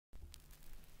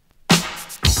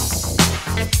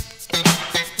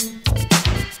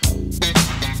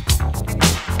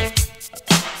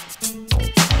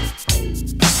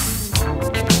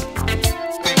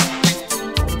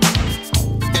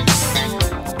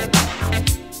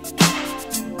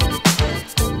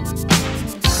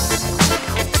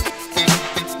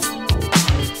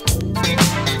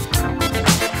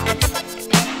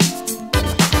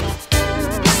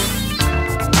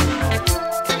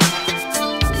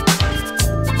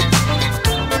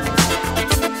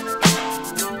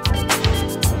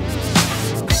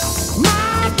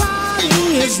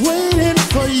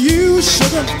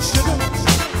sugar.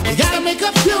 You gotta make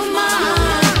up your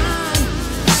mind.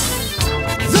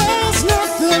 There's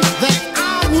nothing that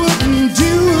I wouldn't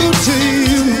do to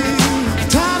you.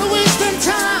 Tired of wasting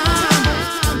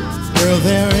time. Girl,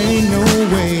 there ain't no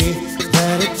way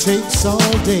that it takes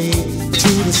all day to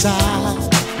decide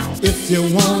if you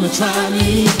wanna try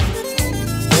me.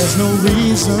 There's no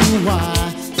reason why.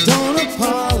 Don't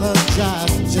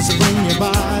apologize. Just bring your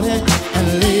body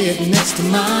and lay it next to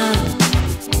mine.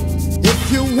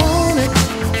 If you want it,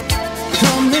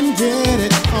 come and get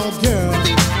it. Oh, girl,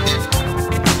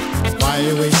 why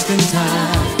you wasting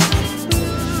time?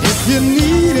 If you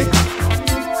need it,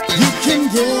 you can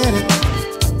get it.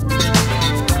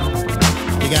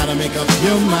 You gotta make up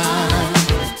your mind.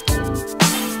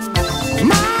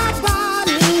 My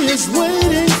body is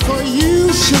waiting for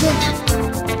you, sugar.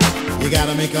 You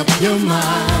gotta make up your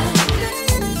mind.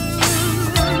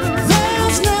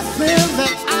 There's nothing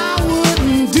that I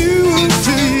wouldn't do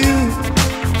to you.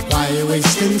 Why you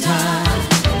wasting time?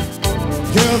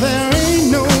 Girl, there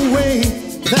ain't no way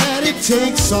that it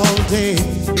takes all day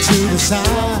to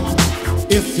decide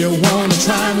if you wanna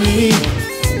try me.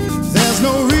 There's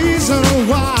no reason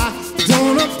why.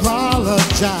 Don't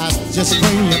apologize. Just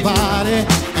bring your body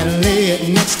and lay it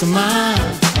next to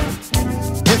mine.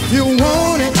 If you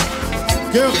want it,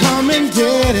 girl, come and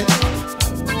get it.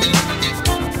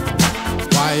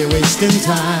 Why you wasting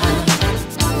time?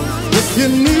 If you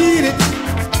need it,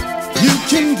 you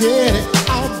can get it.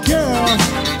 Oh, girl,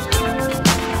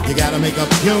 you gotta make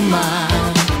up your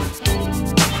mind.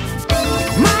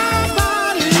 My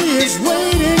body is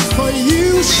waiting for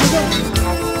you, sugar.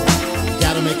 You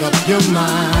gotta make up your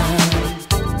mind.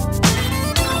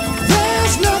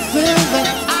 There's nothing that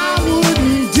I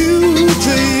wouldn't do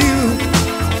to you.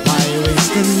 Why you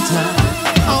wasting time?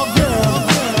 Oh, girl.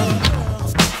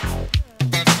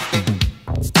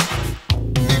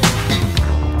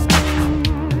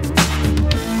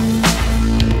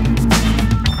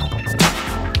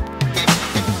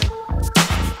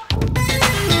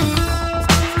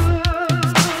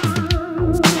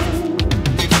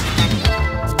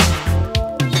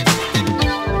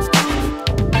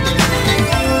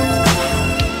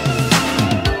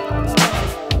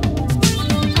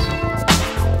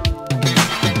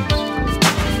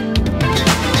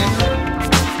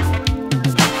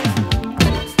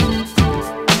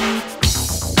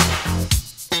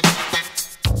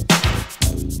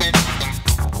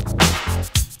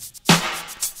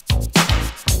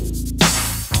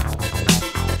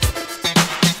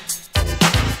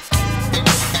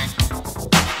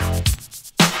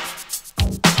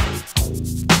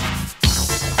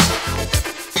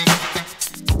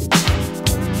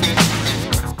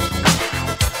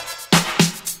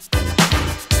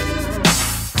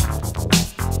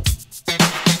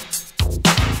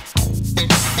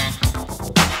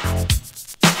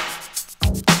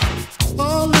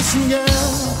 Girl,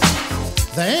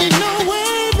 there ain't no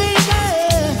way,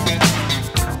 baby,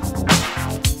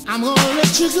 I'm gonna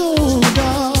let you go,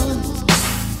 darling.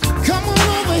 Come on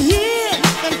over here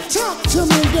and talk to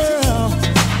me, girl.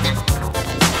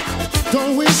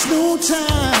 Don't waste no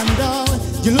time, darling.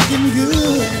 You're looking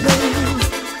good, baby.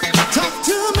 Talk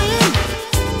to me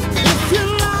if you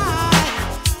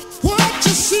like what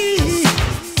you see.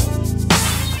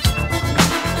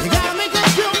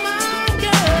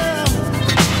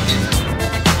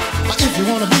 You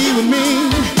wanna be with me?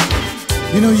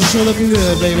 You know you sure looking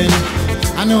good, baby.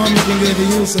 I know I'm looking good to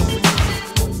you, so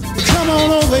come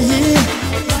on over here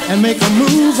and make a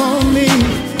move on me.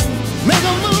 Make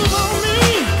a move on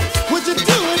me. Would you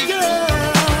do it,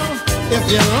 girl? If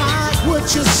you like what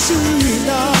you see,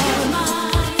 darling.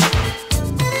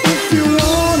 If you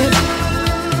want it,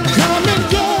 come and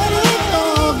get it,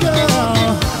 oh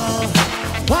girl.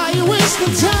 Why you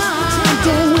wasting time?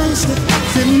 Don't waste it.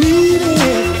 If you need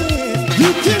it,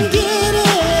 you can get it.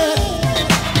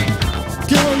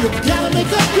 Girl, you gotta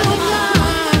make up your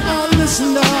mind. Oh,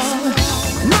 listen, darling.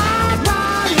 My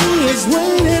body is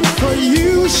waiting for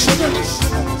you, sugar.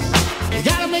 You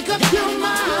gotta make up your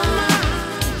mind.